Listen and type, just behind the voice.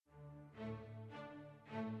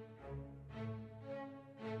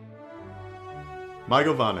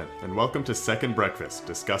Maigovanen, and welcome to Second Breakfast,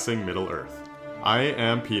 discussing Middle-earth. I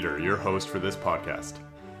am Peter, your host for this podcast.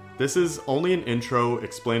 This is only an intro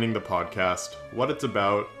explaining the podcast, what it's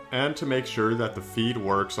about, and to make sure that the feed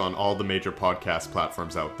works on all the major podcast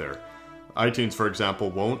platforms out there. iTunes, for example,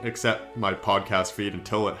 won't accept my podcast feed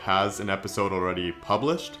until it has an episode already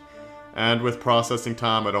published. And with processing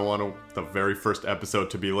time, I don't want the very first episode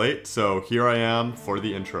to be late, so here I am for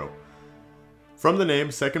the intro. From the name,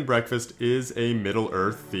 Second Breakfast is a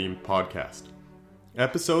Middle-earth themed podcast.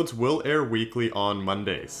 Episodes will air weekly on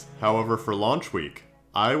Mondays. However, for launch week,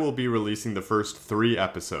 I will be releasing the first 3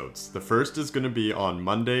 episodes. The first is going to be on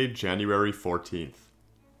Monday, January 14th.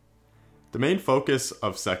 The main focus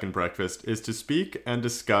of Second Breakfast is to speak and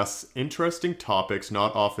discuss interesting topics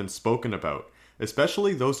not often spoken about,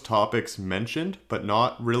 especially those topics mentioned but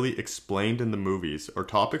not really explained in the movies, or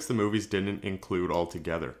topics the movies didn't include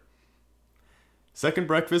altogether. Second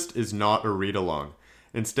Breakfast is not a read-along.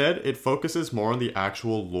 Instead, it focuses more on the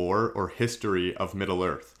actual lore or history of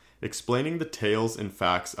Middle-earth, explaining the tales and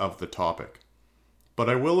facts of the topic. But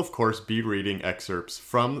I will, of course, be reading excerpts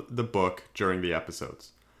from the book during the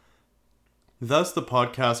episodes. Thus, the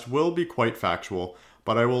podcast will be quite factual,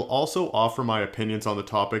 but I will also offer my opinions on the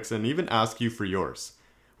topics and even ask you for yours.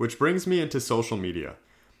 Which brings me into social media.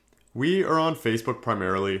 We are on Facebook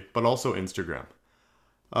primarily, but also Instagram.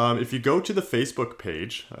 If you go to the Facebook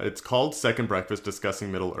page, it's called Second Breakfast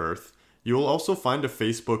Discussing Middle-earth. You will also find a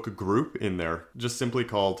Facebook group in there, just simply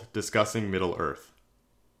called Discussing Middle-earth.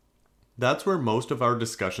 That's where most of our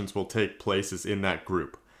discussions will take place, is in that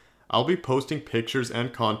group. I'll be posting pictures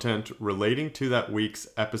and content relating to that week's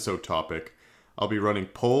episode topic. I'll be running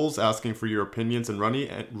polls, asking for your opinions, and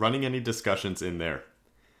running any discussions in there.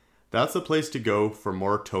 That's the place to go for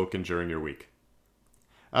more token during your week.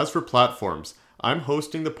 As for platforms, I'm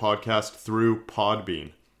hosting the podcast through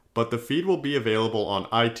Podbean, but the feed will be available on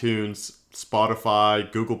iTunes,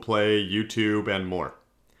 Spotify, Google Play, YouTube, and more.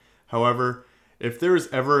 However, if there is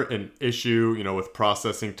ever an issue, with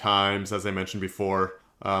processing times, as I mentioned before,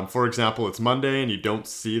 for example, it's Monday and you don't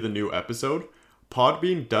see the new episode,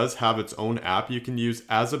 Podbean does have its own app you can use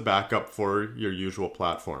as a backup for your usual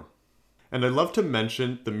platform. And I'd love to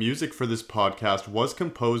mention the music for this podcast was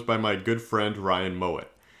composed by my good friend Ryan Mowat.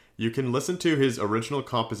 You can listen to his original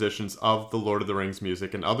compositions of the Lord of the Rings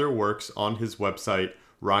music and other works on his website,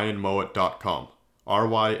 ryanmowat.com.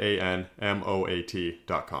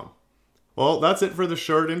 RYANMOAT.com. Well, that's it for the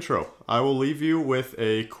short intro. I will leave you with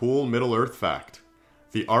a cool Middle-earth fact.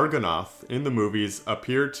 The Argonath in the movies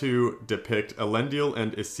appear to depict Elendil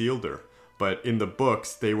and Isildur, but in the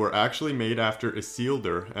books they were actually made after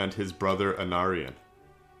Isildur and his brother Anarion.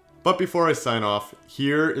 But before I sign off,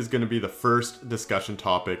 here is going to be the first discussion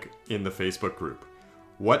topic in the Facebook group.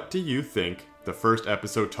 What do you think the first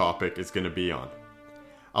episode topic is going to be on?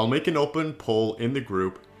 I'll make an open poll in the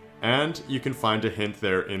group, and you can find a hint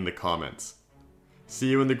there in the comments.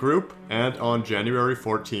 See you in the group and on January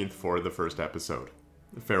 14th for the first episode.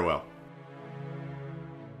 Farewell.